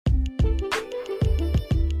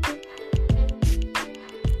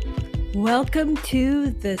Welcome to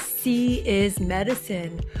The Sea is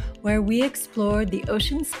Medicine, where we explore the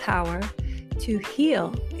ocean's power to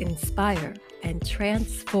heal, inspire, and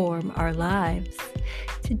transform our lives.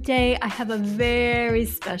 Today, I have a very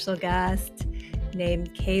special guest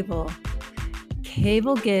named Cabil.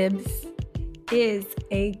 Cabil Gibbs is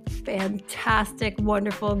a fantastic,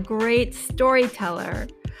 wonderful, great storyteller,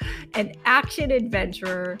 an action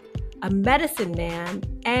adventurer, a medicine man,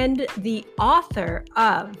 and the author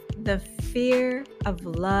of The Fear of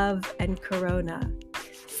Love and Corona,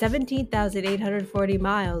 17,840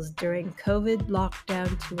 miles during COVID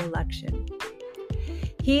lockdown to election.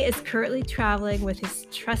 He is currently traveling with his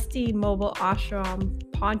trusty mobile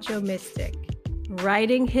ashram, Poncho Mystic,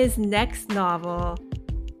 writing his next novel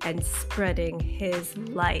and spreading his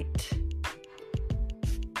light.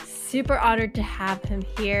 Super honored to have him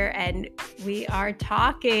here, and we are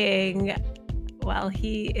talking while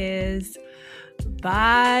he is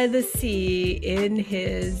by the sea in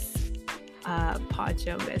his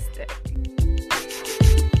Poncho Mystic.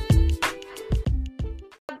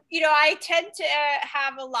 I tend to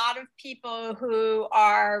have a lot of people who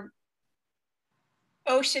are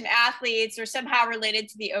ocean athletes or somehow related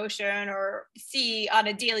to the ocean or sea on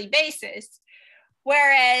a daily basis,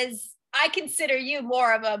 whereas I consider you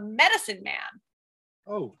more of a medicine man.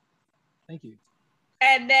 Oh, thank you.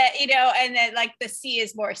 And that, and that like the sea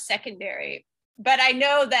is more secondary. But I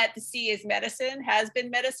know that the sea is medicine, has been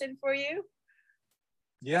medicine for you.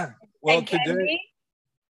 Yeah. Well, today,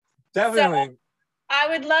 definitely. So I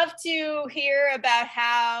would love to hear about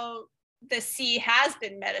how the sea has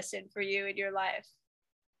been medicine for you in your life.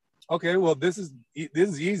 Okay, well, this is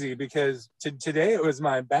easy because today it was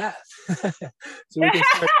my bath. So we can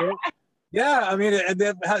start there. Yeah, I mean,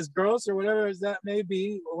 as gross or whatever as that may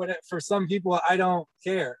be, for some people, I don't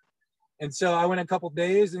care. And so I went a couple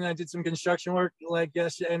days and I did some construction work like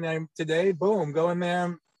yesterday, and today, boom, go in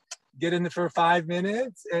there, get in there for 5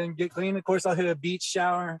 minutes and get clean. Of course, I'll hit a beach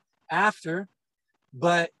shower after,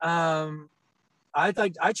 but I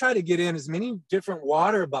try to get in as many different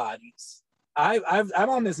water bodies. I'm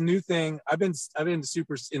on this new thing. I've been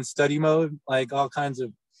super in study mode, like all kinds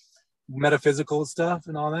of metaphysical stuff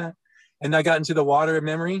and all that. And I got into the water is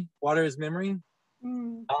memory.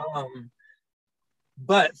 Mm.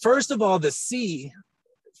 But first of all, the sea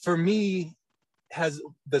for me has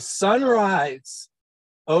the sunrise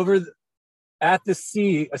at the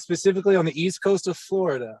sea, specifically on the east coast of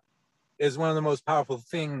Florida, is one of the most powerful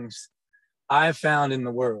things I've found in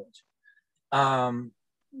the world.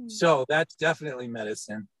 So that's definitely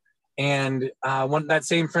medicine. And that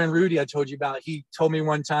same friend Rudy I told you about, he told me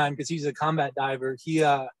one time, because he's a combat diver, he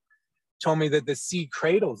told me that the sea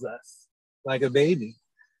cradles us like a baby.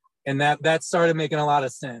 And that started making a lot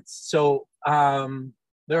of sense. So there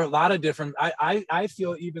are a lot of different, I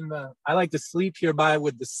feel I like to sleep hereby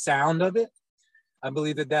with the sound of it. I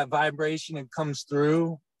believe that vibration, it comes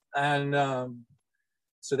through. And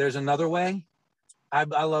so there's another way. I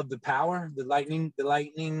love the power, the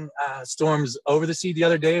lightning storms over the sea. The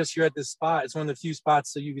other day I was here at this spot. It's one of the few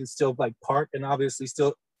spots so you can still like park and obviously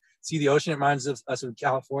still see the ocean. It reminds us of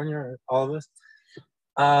California, or all of us.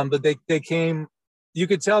 But they came, you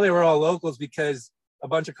could tell they were all locals because a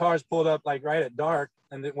bunch of cars pulled up like right at dark,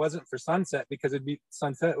 and it wasn't for sunset because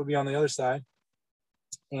sunset would be on the other side.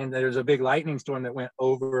 And there's a big lightning storm that went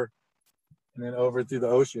over and then over through the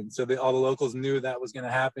ocean. So all the locals knew that was going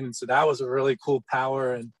to happen. So that was a really cool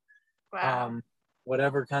power, and wow.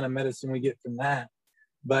 Whatever kind of medicine we get from that.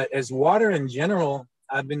 But as water in general,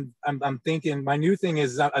 I'm thinking my new thing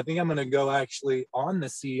is I think I'm going to go actually on the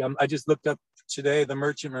sea. I just looked up today the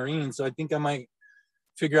Merchant Marine. So I think I might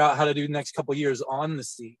figure out how to do the next couple of years on the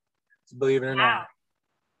sea, believe it or not.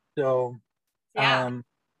 So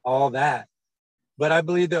all that. But I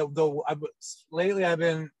believe that lately I've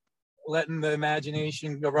been letting the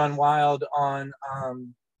imagination go run wild on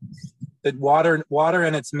the water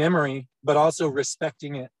and its memory, but also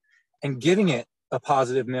respecting it and giving it a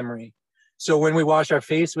positive memory. So when we wash our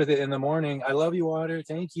face with it in the morning, I love you, water,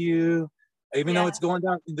 thank you. Even though it's going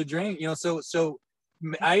down the drain, so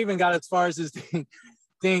I even got as far as this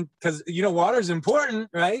thing, because water is important,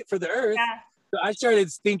 right, for the earth. Yeah. So I started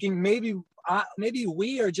thinking maybe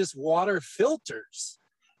we are just water filters.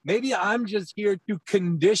 Maybe I'm just here to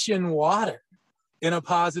condition water in a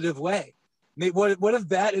positive way. What if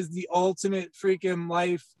that is the ultimate freaking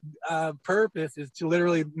life purpose, is to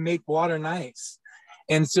literally make water nice?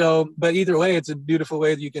 And so, but either way, it's a beautiful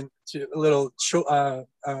way that you can, a little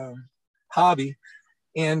hobby.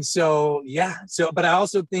 And so, yeah. So, but I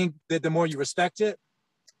also think that the more you respect it,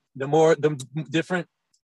 the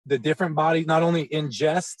different body, not only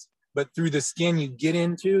ingest, but through the skin you get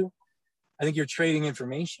into, I think you're trading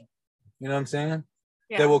information. You know what I'm saying?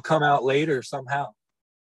 Yeah. That will come out later somehow.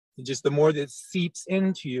 And just the more that seeps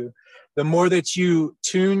into you, the more that you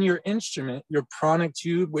tune your instrument, your pranic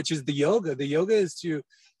tube, which is the yoga. The yoga is to,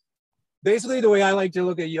 basically the way I like to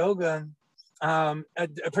look at yoga,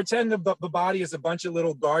 pretend the body is a bunch of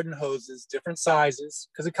little garden hoses, different sizes,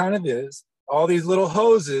 because it kind of is. All these little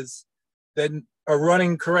hoses that are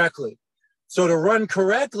running correctly. So to run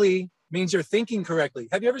correctly means you're thinking correctly.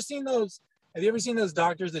 Have you ever seen those? Have you ever seen those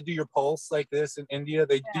doctors that do your pulse like this in India?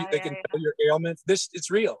 They can tell your ailments.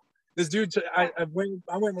 It's real. This dude, I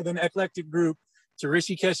went with an eclectic group to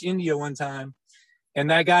Rishikesh, India one time,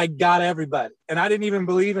 and that guy got everybody. And I didn't even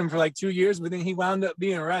believe him for like 2 years, but then he wound up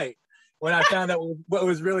being right when I found out what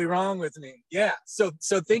was really wrong with me. Yeah. So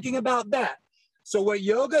thinking about that. So what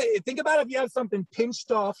yoga, think about if you have something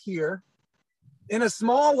pinched off here, in a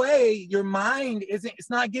small way, your mind it's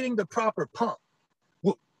not getting the proper pump.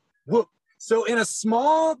 Whoop, whoop. So in a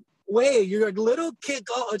small way, you're a little kick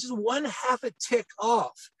off, just 1/2 tick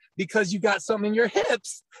off, because you got something in your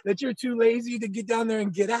hips that you're too lazy to get down there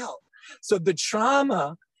and get out. So the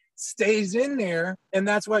trauma stays in there, and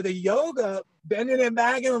that's why the yoga, bending it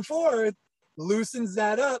back and forth, loosens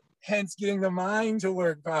that up, hence getting the mind to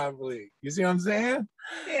work properly. You see what I'm saying?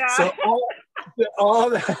 Yeah. So all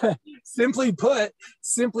that, simply put,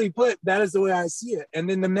 that is the way I see it. And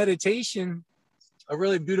then the meditation, a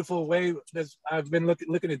really beautiful way that I've been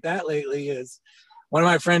looking at that lately, is one of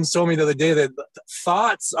my friends told me the other day that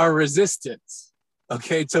thoughts are resistance,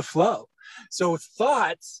 okay, to flow. So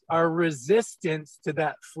thoughts are resistance to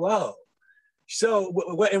that flow. So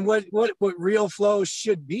what real flow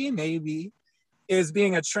should be, maybe, is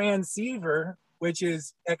being a transceiver, which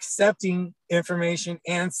is accepting information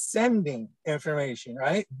and sending information,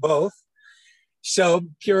 right? Both. So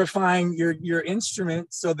purifying your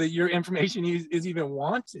instrument so that your information is even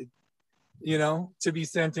wanted, to be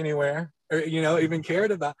sent anywhere, or, even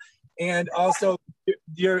cared about. And also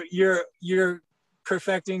you're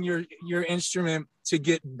perfecting your instrument to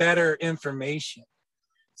get better information.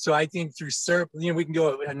 So I think through we can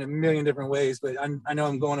go in a million different ways, but I know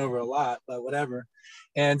I'm going over a lot, but whatever.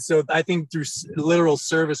 And so I think through literal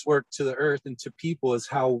service work to the earth and to people is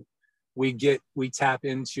how we tap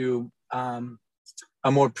into a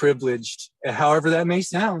more privileged, however that may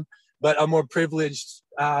sound, but a more privileged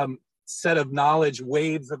set of knowledge,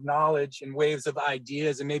 waves of knowledge and waves of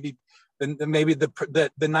ideas, and maybe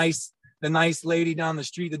the nice lady down the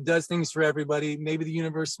street that does things for everybody. Maybe the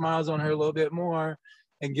universe smiles on her a little bit more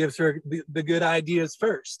and gives her the good ideas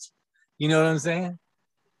first. You know what I'm saying?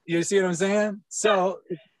 You see what I'm saying? So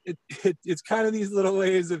it's kind of these little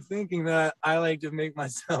ways of thinking that I like to make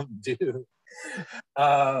myself do.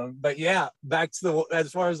 But yeah, back to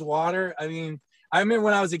as far as water. I mean, I remember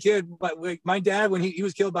when I was a kid, my dad, when he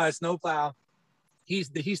was killed by a snowplow, he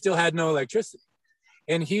still had no electricity,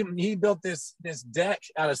 and he built this deck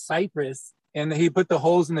out of cypress, and he put the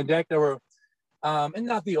holes in the deck that were. And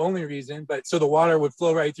not the only reason, but so the water would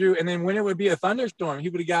flow right through. And then when it would be a thunderstorm, he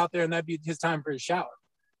would get out there, and that'd be his time for his shower.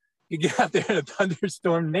 He'd get out there in a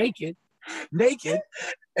thunderstorm naked,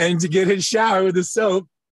 and to get his shower with the soap,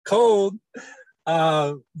 cold.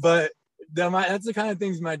 But that's the kind of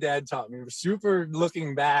things my dad taught me. Super,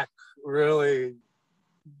 looking back, really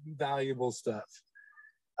valuable stuff.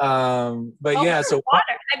 But yeah, so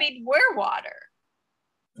water. I mean, we're water.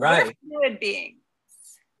 Right. We're fluid beings.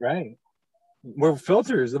 Right. We're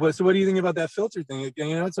filters. So what do you think about that filter thing?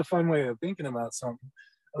 It's a fun way of thinking about something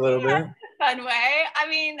a little bit. It's a fun way. I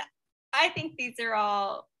mean, I think these are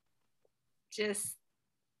all just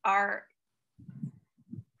our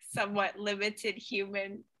somewhat limited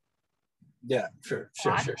human sure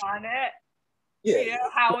on it. Yeah.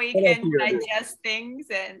 How we can digest things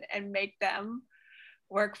and make them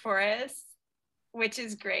work for us, which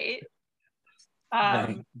is great.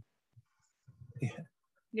 Right.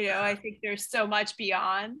 Yeah. I think there's so much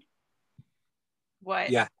beyond what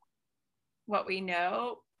we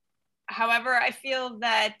know. However, I feel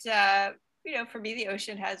that for me, the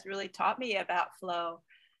ocean has really taught me about flow,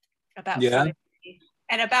 about fluidity,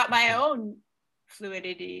 and about my own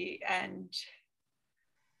fluidity. And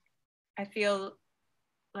I feel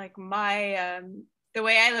like the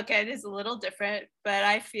way I look at it is a little different, but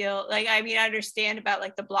I feel like, I understand about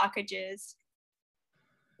like the blockages.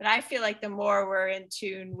 But I feel like the more we're in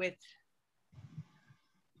tune with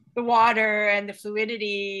the water and the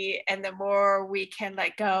fluidity, and the more we can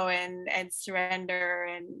let go and surrender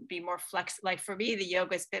and be more flexible. Like for me, the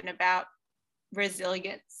yoga's been about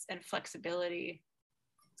resilience and flexibility.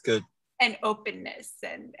 It's good. And openness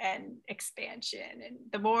and expansion. And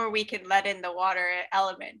the more we can let in the water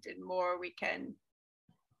element, and more we can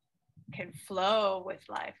can flow with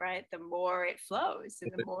life, right? The more it flows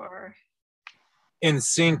and the more in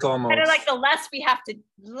sync almost. Kind of like the less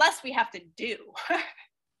we have to do.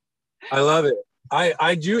 I love it.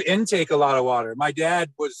 I do intake a lot of water. My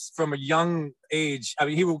dad was from a young age. I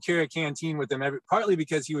mean, he would carry a canteen with him partly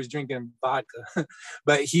because he was drinking vodka,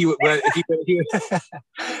 but he but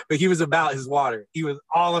he was about his water. He was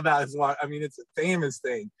all about his water. I mean, it's a famous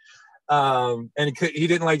thing. And he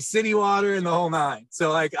didn't like city water and the whole nine.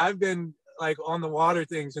 So like I've been like on the water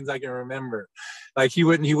thing since I can remember. Like he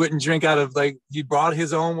wouldn't drink out of, like, he brought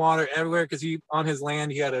his own water everywhere because on his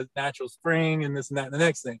land he had a natural spring and this and that and the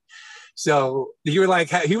next thing. So he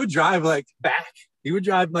would drive like back. He would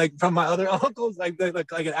drive like from my other uncles like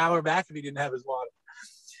an hour back if he didn't have his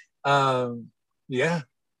water. Yeah.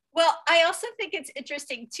 Well, I also think it's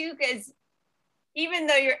interesting too, because even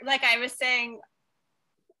though you're, like I was saying,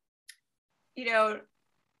 you know,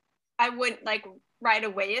 I wouldn't like right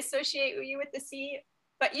away associate you with the sea,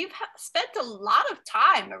 but you've spent a lot of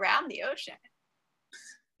time around the ocean.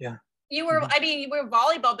 Yeah. You were, I mean, you were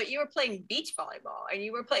volleyball, but you were playing beach volleyball, and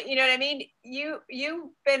you were playing, you know what I mean? You've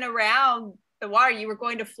been around the water. You were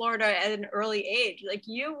going to Florida at an early age. Like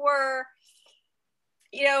you were,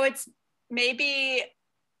 you know, it's maybe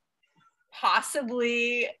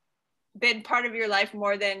possibly been part of your life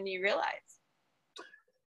more than you realize.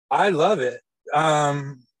 I love it.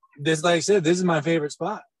 This, like I said, this is my favorite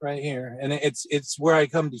spot right here, and it's where I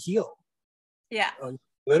come to heal. Yeah.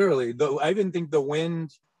 Literally, though, I even think the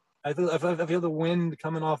wind. I feel the wind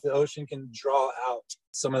coming off the ocean can draw out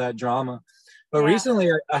some of that drama. But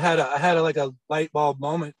recently, I had like a light bulb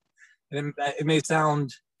moment, and it may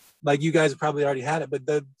sound like you guys probably already had it, but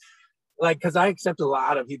because I accept a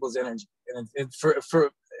lot of people's energy, and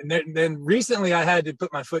then recently I had to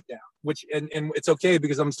put my foot down, which and it's okay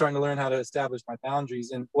because I'm starting to learn how to establish my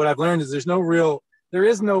boundaries. And what I've learned is there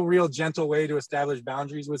is no real gentle way to establish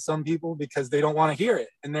boundaries with some people because they don't want to hear it.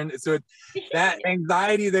 And then so that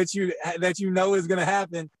anxiety that you know is going to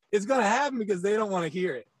happen, it's going to happen because they don't want to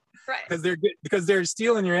hear it. Right. Because they're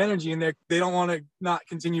stealing your energy, and they don't want to not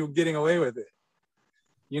continue getting away with it.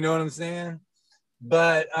 You know what I'm saying?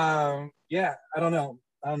 But yeah, I don't know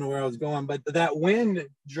where I was going, but that wind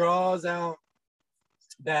draws out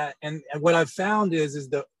that, and what I've found is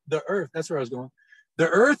the earth. That's where I was going. The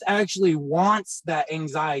earth actually wants that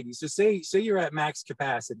anxiety. So say you're at max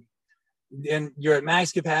capacity, and you're at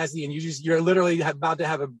max capacity, and you're literally about to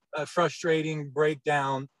have a frustrating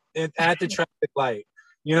breakdown at the traffic light.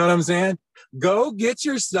 You know what I'm saying? Go get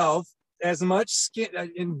yourself as much skin,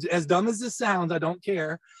 as dumb as this sounds, I don't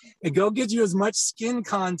care, and go get you as much skin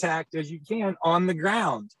contact as you can on the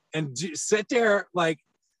ground, and sit there like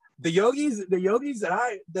the yogis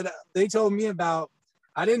that they told me about.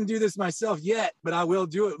 I didn't do this myself yet, but I will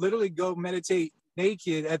do it. Literally go meditate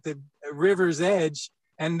naked at the river's edge,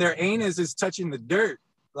 and their anus is touching the dirt.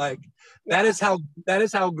 Like that is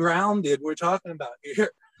how grounded we're talking about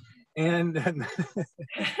here. And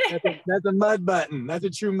that's a mud button. That's a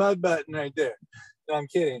true mud button right there. No, I'm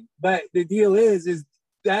kidding. But the deal is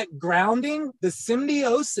that grounding, the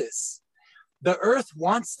symbiosis, the earth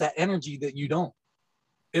wants that energy that you don't.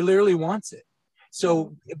 It literally wants it.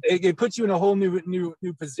 So it puts you in a whole new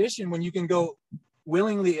position when you can go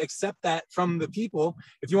willingly accept that from the people.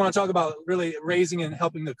 If you want to talk about really raising and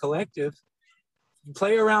helping the collective,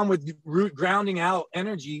 play around with root grounding out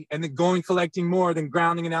energy, and then collecting more, then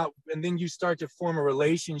grounding it out, and then you start to form a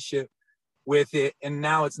relationship with it. And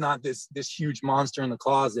now it's not this huge monster in the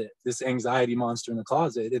closet, this anxiety monster in the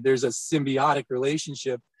closet. There's a symbiotic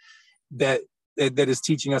relationship that is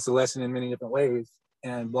teaching us a lesson in many different ways,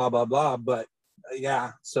 and blah blah blah. But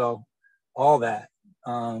yeah, so all that,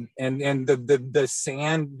 and the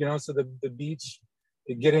sand, you know, so the beach,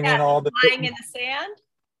 getting in all the lying in the sand,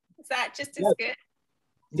 is that just as good?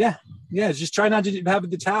 Yeah, just try not to have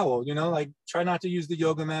the towel, you know, like try not to use the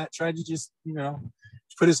yoga mat, try to just, you know,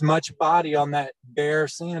 put as much body on that bare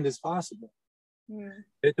sand as possible.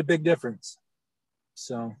 It's a big difference.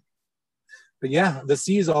 So, but yeah, the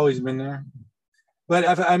sea's always been there.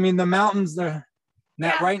 But I mean, the mountains, they're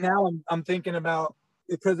right now I'm thinking about,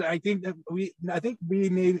 because I think we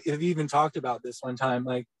may have even talked about this one time,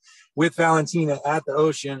 like with Valentina at the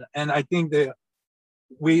ocean. And I think that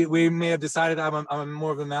we may have decided I'm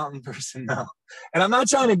more of a mountain person now. And I'm not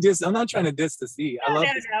trying to diss the sea. I love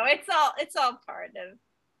it's all part of.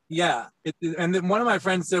 Yeah. And then one of my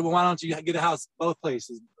friends said, well, why don't you get a house both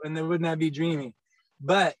places? And then wouldn't that be dreamy?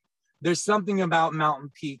 But there's something about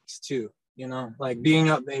mountain peaks too, you know, like being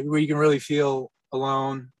up where you can really feel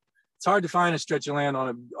alone. It's hard to find a stretch of land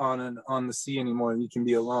on the sea anymore. You can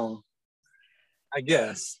be alone, I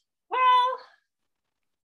guess. Well,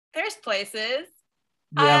 There's places.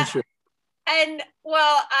 Yeah, I'm sure. And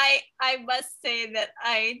well, I must say that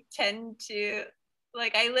I tend to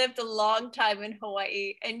like I lived a long time in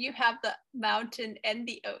Hawaii, and you have the mountain and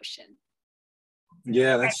the ocean.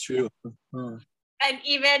 Yeah, that's true. Huh. And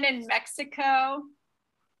even in Mexico,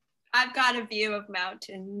 I've got a view of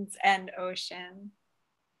mountains and ocean.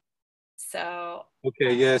 So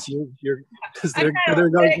Okay, yes, you're because I there kind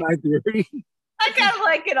of goes like my theory. I kind of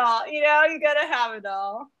like it all. You know, you gotta have it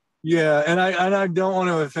all. Yeah, and I don't want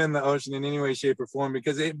to offend the ocean in any way, shape, or form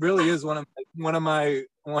because it really is one of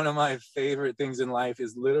my favorite things in life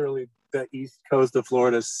is literally the east coast of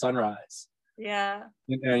Florida's sunrise. Yeah.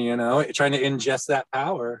 You know, trying to ingest that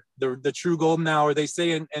power, the true golden hour. They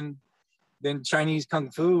say in then Chinese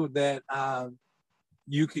kung fu that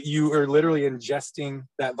you are literally ingesting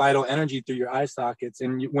that vital energy through your eye sockets,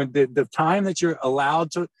 and when the time that you're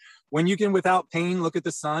allowed to, when you can without pain look at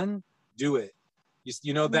the sun, do it.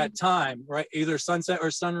 You know that time, right? Either sunset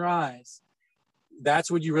or sunrise.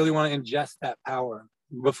 That's what you really want to ingest that power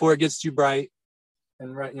before it gets too bright.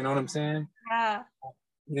 And right, you know what I'm saying? Yeah.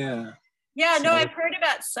 Yeah. Yeah, no, So I've heard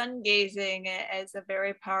about sun gazing as a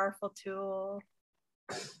very powerful tool.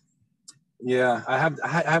 yeah, I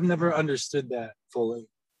have never understood that fully.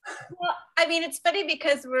 Well, I mean, it's funny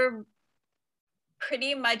because we're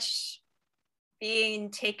pretty much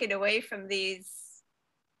being taken away from these,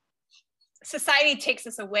 society takes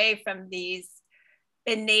us away from these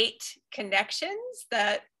innate connections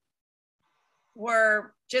that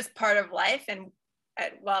were just part of life and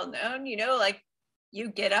well known, you know, like you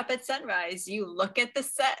get up at sunrise, you look at the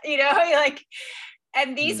set, you know, like,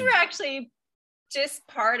 and these Yeah. were actually just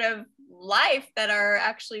part of life that are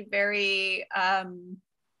actually very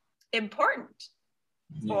important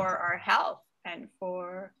for our health and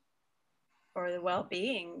for the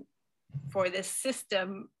well-being, for this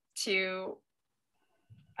system to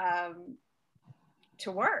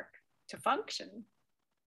work, to function.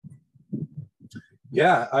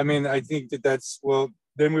 Yeah, I mean, I think that's well.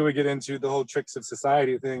 Then we would get into the whole tricks of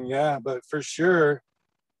society thing. Yeah, but for sure,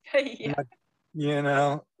 Yeah. you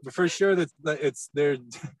know, for sure that it's there.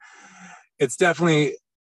 It's definitely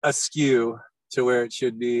askew to where it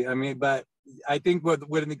should be. I mean, but I think but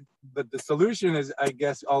the solution is, I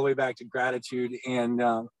guess, all the way back to gratitude and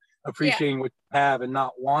Yeah. appreciating what you have and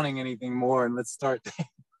not wanting anything more. And let's start.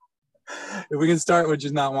 If we can start with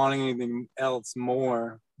just not wanting anything else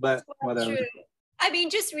more, but Well, whatever. true. I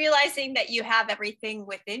mean, just realizing that you have everything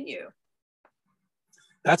within you.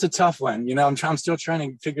 That's a tough one. You know, I'm still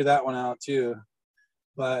trying to figure that one out too,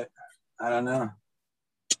 but I don't know.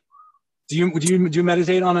 Do you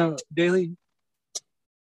meditate on a daily?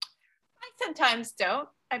 I sometimes don't.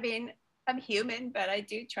 I mean, I'm human, but I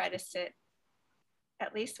do try to sit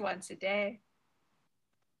at least once a day.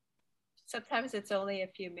 Sometimes it's only a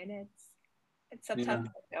few minutes, and Yeah, sometimes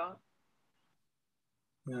I don't.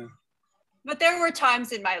 yeah, But there were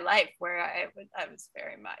times in my life where I was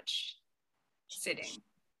very much sitting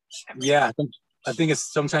every day. yeah. I think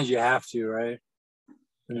it's sometimes you have to, right?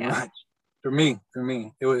 Pretty Yeah. much. For me,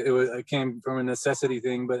 it came from a necessity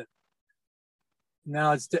thing, but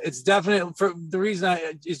now it's definitely for the reason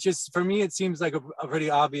it's just for me. It seems like a pretty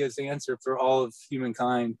obvious answer for all of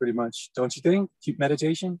humankind, pretty much. Don't you think? Keep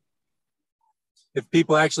meditation. If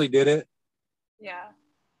people actually did it, Yeah.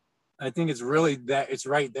 I think it's really that it's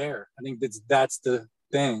right there. I think that's the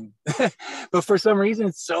thing. But for some reason,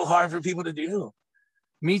 it's so hard for people to do.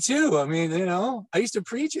 Me too. I mean, you know, I used to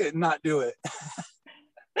preach it and not do it.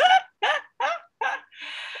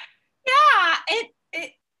 Yeah.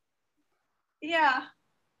 It yeah.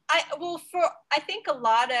 I think a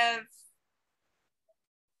lot of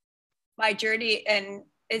my journey and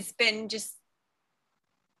has been just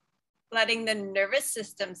letting the nervous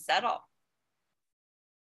system settle.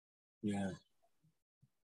 Yeah,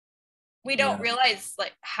 We don't yeah. realize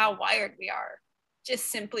like how wired we are just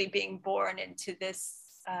simply being born into this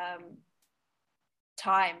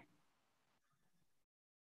time.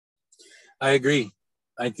 I agree.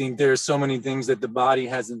 I think there's so many things that the body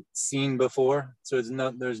hasn't seen before. So it's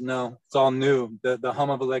all new. The hum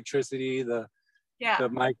of electricity, Yeah. the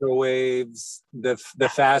microwaves, the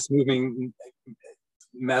fast moving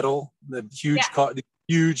metal, Yeah. the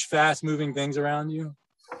huge fast moving things around you.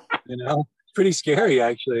 You know, it's pretty scary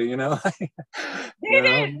actually. You know, you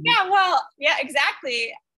know. Yeah, well, yeah,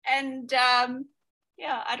 exactly. And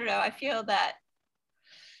yeah, I don't know. I feel that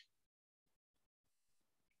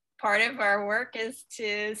part of our work is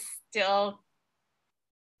to still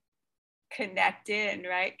connect in,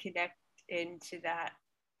 right? Connect into that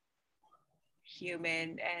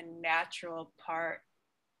human and natural part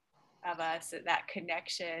of us, that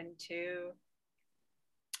connection to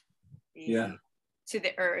Yeah, to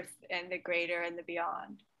the earth and the greater and the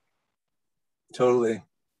beyond. totally.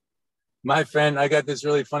 My friend, I got this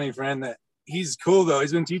really funny friend that he's cool though.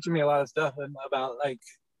 He's been teaching me a lot of stuff about like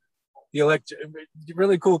the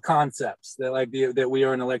really cool concepts that like that we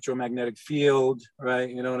are an electromagnetic field, right?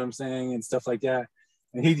 You know what I'm saying, and stuff like that.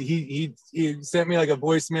 And he sent me like a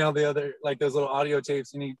voicemail the other, like those little audio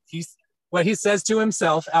tapes, and he's what he says to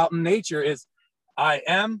himself out in nature is, "I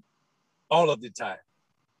am all of the time,"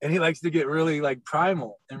 and he likes to get really like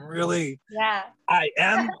primal and really, I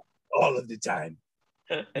am all of the time.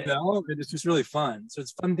 You know, it's just really fun. So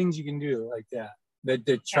it's fun things you can do like that.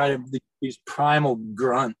 That try to these primal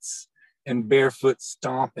grunts and barefoot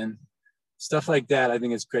stomping, stuff like that. I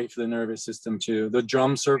think it's great for the nervous system too. The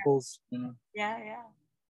drum circles, you know. Yeah.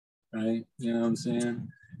 Right. You know what I'm saying?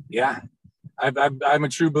 Yeah. I'm a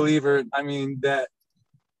true believer. I mean that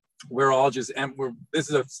we're all just this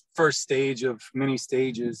is a first stage of many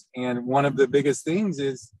stages, and one of the biggest things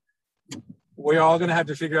is we're all going to have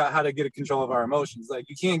to figure out how to get a control of our emotions. Like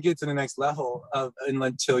you can't get to the next level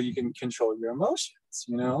until you can control your emotions,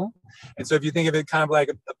 you know? And so if you think of it kind of like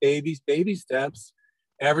a baby steps,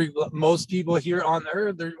 most people here on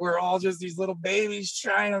earth, we're all just these little babies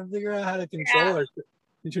trying to figure out how to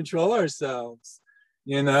control ourselves,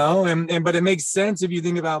 you know? But it makes sense if you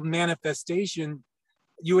think about manifestation.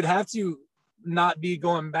 You would have to not be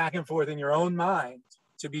going back and forth in your own mind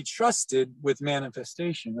to be trusted with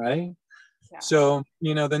manifestation, right? Yeah. So,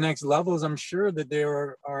 you know, the next levels, I'm sure that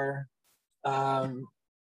there are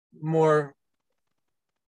more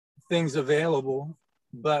things available,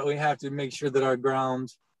 but we have to make sure that our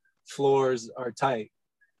ground floors are tight.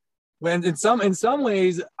 When in some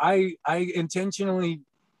ways, I intentionally,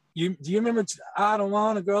 do you remember, I don't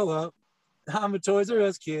want to grow up, I'm a Toys R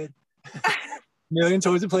Us kid. Million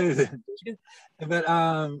toys to play with. But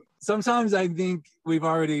sometimes I think we've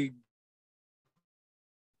already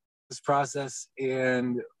this process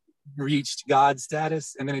and reached God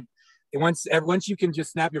status, and then once you can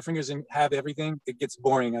just snap your fingers and have everything, it gets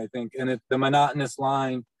boring, I think, and the monotonous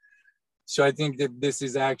line. So I think that this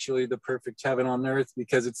is actually the perfect heaven on earth,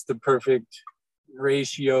 because it's the perfect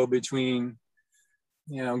ratio between,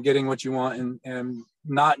 you know, getting what you want and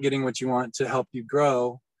not getting what you want to help you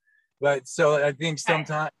grow. But so I think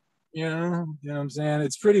sometimes, you know what I'm saying?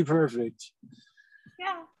 It's pretty perfect.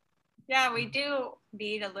 Yeah, we do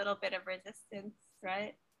need a little bit of resistance,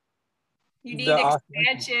 right? You need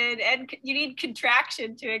expansion and you need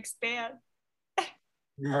contraction to expand.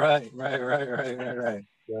 Right.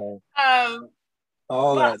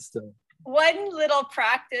 All that stuff. One little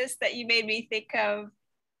practice that you made me think of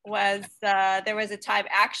was there was a time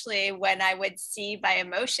actually when I would see my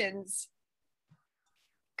emotions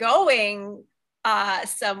going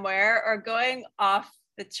somewhere or going off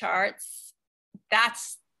the charts.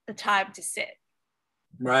 That's the time to sit.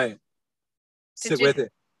 Right. Sit with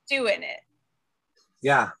it. Doing it.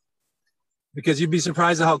 Yeah. Because you'd be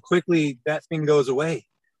surprised at how quickly that thing goes away.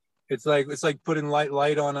 It's like putting light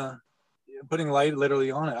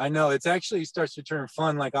literally on it. I know it's actually starts to turn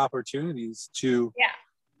fun, like opportunities to. Yeah.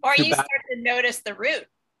 Or you start to notice the root,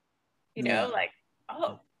 you know, like,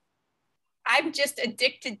 oh, I'm just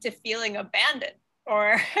addicted to feeling abandoned,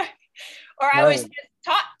 or I was just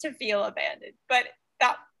taught to feel abandoned, but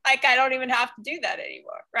that, like, I don't even have to do that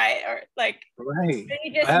anymore, right? Or like, you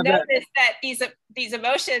just notice that these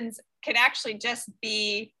emotions can actually just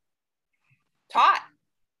be taught,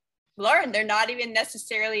 learned. They're not even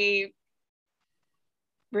necessarily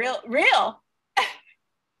real.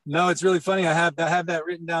 No, it's really funny. I have that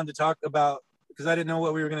written down to talk about, because I didn't know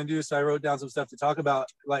what we were going to do, so I wrote down some stuff to talk about,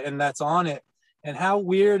 like, and that's on it. And how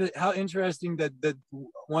weird, how interesting that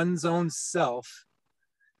one's own self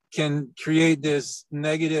can create this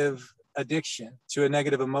negative addiction to a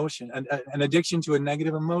negative emotion, an addiction to a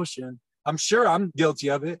negative emotion. I'm sure I'm guilty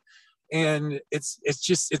of it, and it's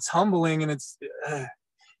humbling, and it's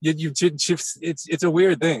a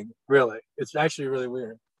weird thing, really. It's actually really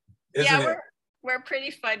weird, isn't it? We're pretty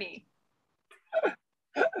funny.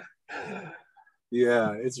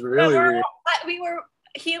 Yeah, it's really weird.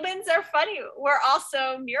 Humans are funny. We're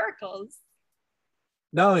also miracles.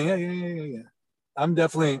 No, yeah. I'm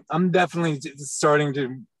definitely starting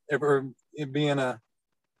to be in a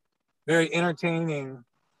very entertaining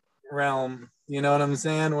realm. You know what I'm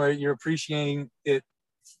saying? Where you're appreciating it,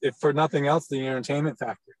 if for nothing else, the entertainment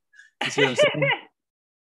factor. You see what I'm saying?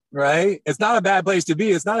 Right? It's not a bad place to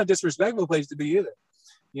be. It's not a disrespectful place to be either,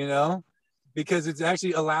 you know, because it's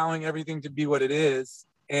actually allowing everything to be what it is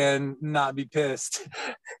and not be pissed,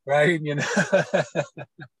 right? You know?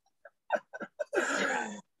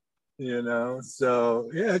 you know. So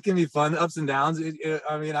yeah, it can be fun, ups and downs.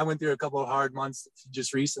 I mean, I went through a couple of hard months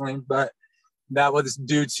just recently, but that was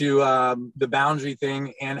due to the boundary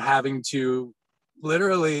thing and having to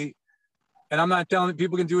literally, and I'm not telling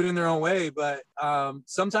people can do it in their own way, but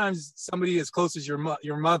sometimes somebody as close as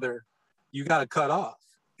your mother, you got to cut off.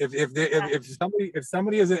 If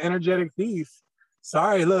somebody is an energetic thief,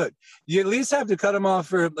 sorry, look, you at least have to cut them off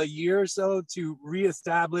for a year or so to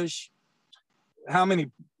reestablish how many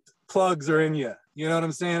plugs are in you. You know what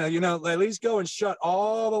I'm saying? You know, at least go and shut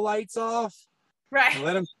all the lights off, Right. and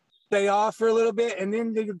let them stay off for a little bit, and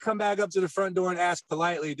then they can come back up to the front door and ask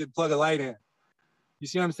politely to plug a light in. You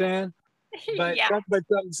see what I'm saying? But Yeah. but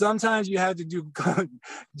sometimes you have to you got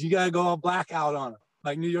to go all blackout on them,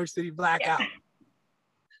 like New York City blackout.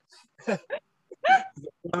 You know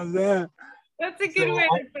what I'm saying? That's a good way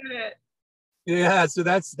to put it. Yeah, so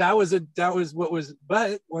that was what was.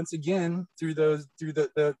 But once again, through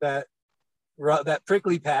that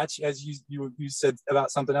prickly patch, as you said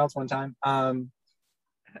about something else one time,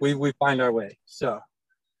 we find our way. So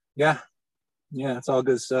yeah, it's all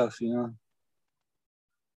good stuff, you know.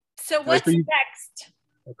 So what's next?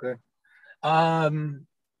 Okay.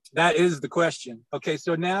 That is the question. Okay,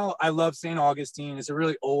 so now I love St. Augustine. It's a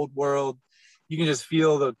really old world. You can just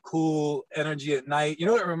feel the cool energy at night. You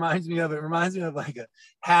know what it reminds me of? It reminds me of like a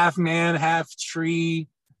half man, half tree,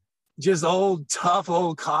 just tough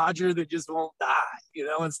old codger that just won't die, you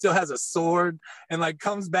know, and still has a sword and like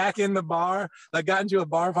comes back in the bar, like got into a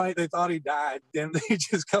bar fight. They thought he died. Then he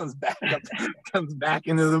just comes back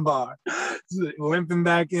into the bar, limping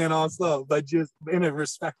back in all slow, but just in a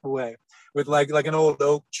respectful way, with like an old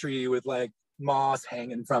oak tree with like moss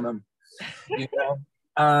hanging from him, you know.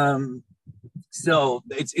 So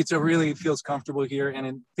it's a really, feels comfortable here,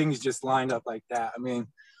 and things just lined up like that. I mean,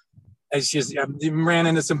 it's just, I ran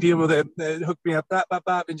into some people that hooked me up,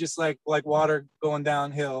 and just like water going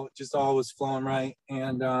downhill, just all was flowing right.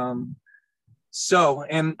 And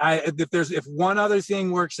if one other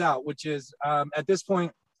thing works out, which is at this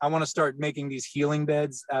point, I want to start making these healing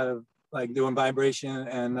beds out of like doing vibration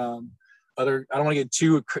and I don't want to get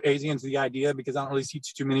too crazy into the idea because I don't really see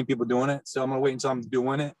too many people doing it. So I'm gonna wait until I'm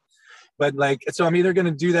doing it. But like, so I'm either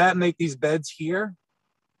gonna do that and make these beds here,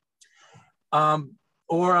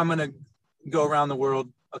 or I'm gonna go around the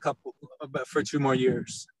world for 2 more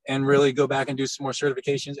years and really go back and do some more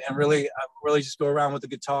certifications and really just go around with the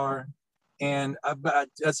guitar. And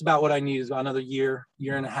that's about what I need, is about another year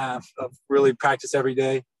and a half of really practice every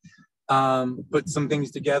day, put some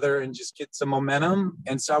things together and just get some momentum.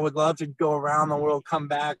 And so I would love to go around the world, come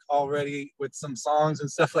back already with some songs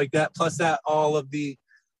and stuff like that, plus that all of the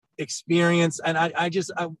experience. And I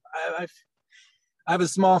have a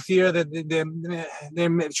small fear that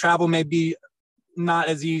the travel may be not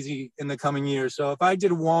as easy in the coming years. So if I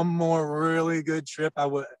did one more really good trip,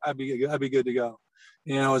 I'd be good to go.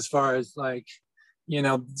 You know, as far as like, you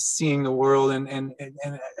know, seeing the world and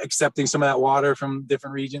accepting some of that water from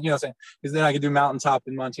different regions. You know what I'm saying? Because then I could do mountaintop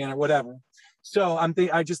in Montana or whatever. So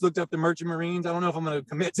I just looked up the Merchant Marines. I don't know if I'm going to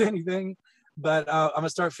commit to anything, but I'm going to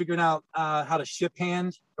start figuring out how to ship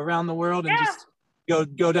hand around the world and just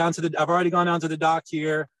go down to I've already gone down to the dock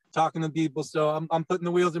here, talking to people. So I'm putting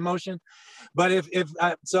the wheels in motion. But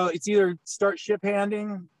so it's either start ship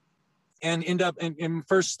handing and end up and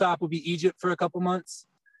first stop will be Egypt for a couple months.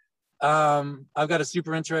 I've got a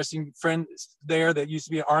super interesting friend there that used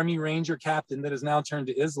to be an Army Ranger captain that has now turned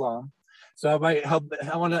to Islam. So I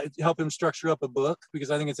want to help him structure up a book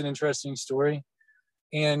because I think it's an interesting story.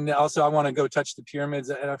 And also I want to go touch the pyramids,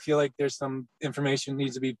 and I feel like there's some information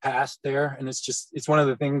needs to be passed there. And it's one of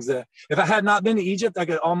the things that if I had not been to Egypt, I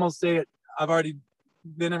could almost say it. I've already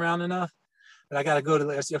been around enough, but I got to go to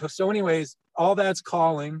the. So anyways, all that's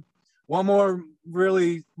calling. One more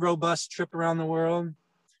really robust trip around the world,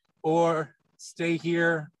 or stay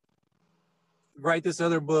here, write this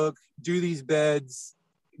other book, do these beds,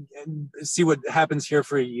 and see what happens here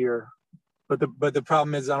for a year. But the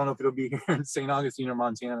problem is I don't know if it'll be here in St. Augustine or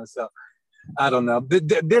Montana. So I don't know.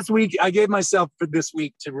 This week I gave myself for this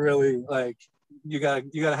week to really like. You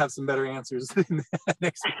gotta have some better answers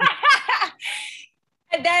next week.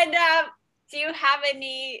 And then, do you have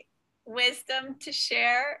any wisdom to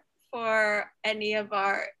share for any of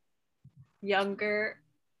our younger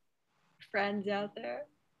friends out there?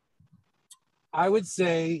 I would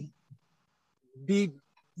say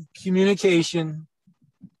communication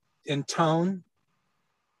and tone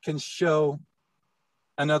can show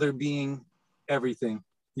another being everything.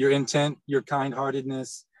 Your intent, your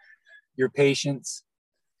kind-heartedness, your patience,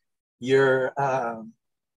 your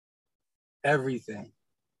everything.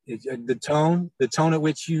 The tone at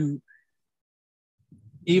which you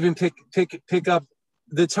even pick up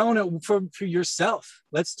the tone for yourself.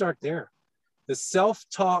 Let's start there. The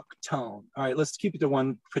self-talk tone. All right, let's keep it to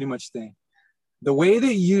one pretty much thing. The way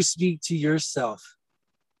that you speak to yourself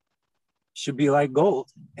should be like gold,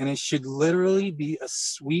 and it should literally be a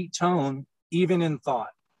sweet tone, even in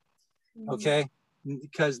thought. Okay,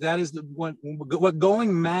 because that is what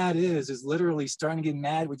going mad is literally starting to get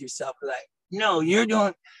mad with yourself. Like, no, you're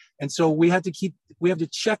doing. And so we have to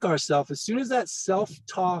check ourselves as soon as that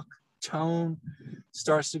self-talk tone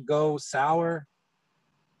starts to go sour.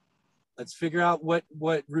 Let's figure out what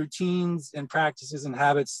routines and practices and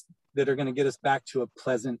habits that are going to get us back to a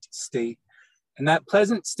pleasant state. And that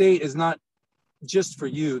pleasant state is not just for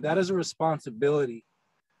you. That is a responsibility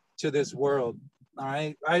to this world. All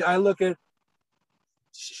right. I look at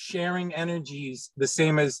sharing energies the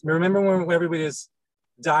same as, remember when everybody is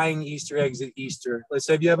dyeing Easter eggs at Easter? Let's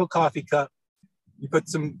say if you have a coffee cup, you put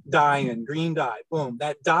some dye in, green dye, boom.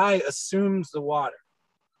 That dye assumes the water.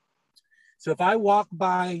 So if I walk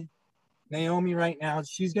by Naomi right now,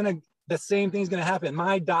 the same thing's gonna happen.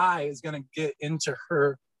 My dye is gonna get into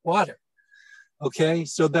her water. Okay,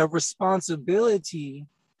 so the responsibility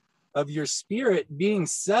of your spirit being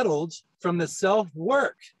settled from the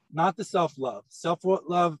self-work, not the self-love.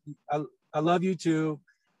 Self-love, I love you too.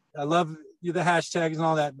 I love you, the hashtags and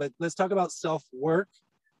all that, but let's talk about self-work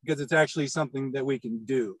because it's actually something that we can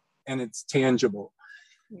do and it's tangible.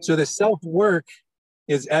 So the self-work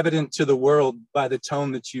is evident to the world by the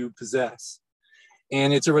tone that you possess.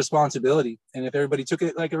 And it's a responsibility. And if everybody took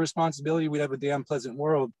it like a responsibility, we'd have a damn pleasant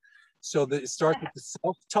world. So that it starts with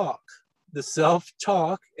the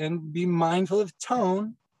self-talk, and be mindful of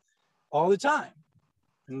tone all the time.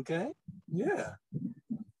 Okay? Yeah.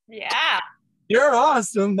 Yeah. You're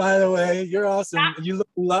awesome, by the way. You're awesome. You look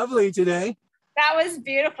lovely today. That was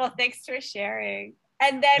beautiful. Thanks for sharing.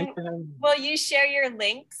 And then will you share your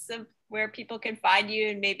links of where people can find you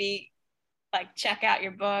and maybe like check out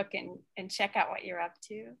your book and check out what you're up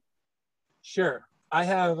to? Sure. I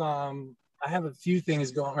have a few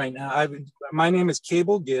things going right now. My name is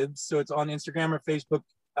Cabil Gibbs, so it's on Instagram or Facebook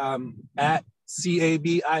at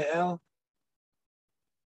CABILGIBBS,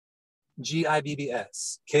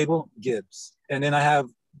 Cabil Gibbs. And then I have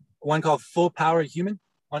one called Full Power Human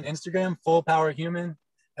on Instagram, Full Power Human.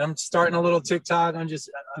 And I'm starting a little TikTok. I'm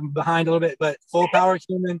behind a little bit, but Full Power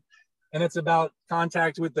Human. And it's about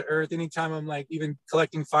contact with the earth. Anytime I'm like even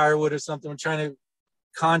collecting firewood or something, I'm trying to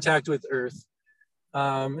contact with earth.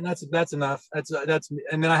 And that's enough. That's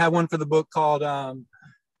and then I have one for the book called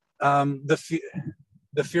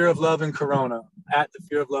the Fear of Love and Corona, at the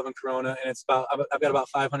Fear of Love and Corona, and I've got about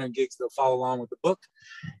 500 gigs that'll follow along with the book,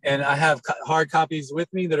 and I have hard copies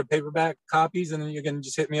with me that are paperback copies, and then you can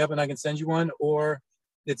just hit me up and I can send you one, or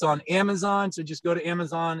it's on Amazon. So just go to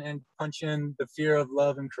Amazon and punch in the Fear of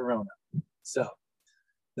Love and Corona. So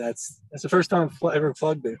that's the first time I've ever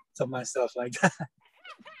plugged it to myself like that.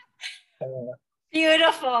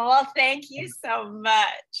 Beautiful. Well, thank you so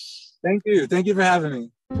much. Thank you. Thank you for having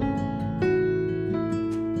me.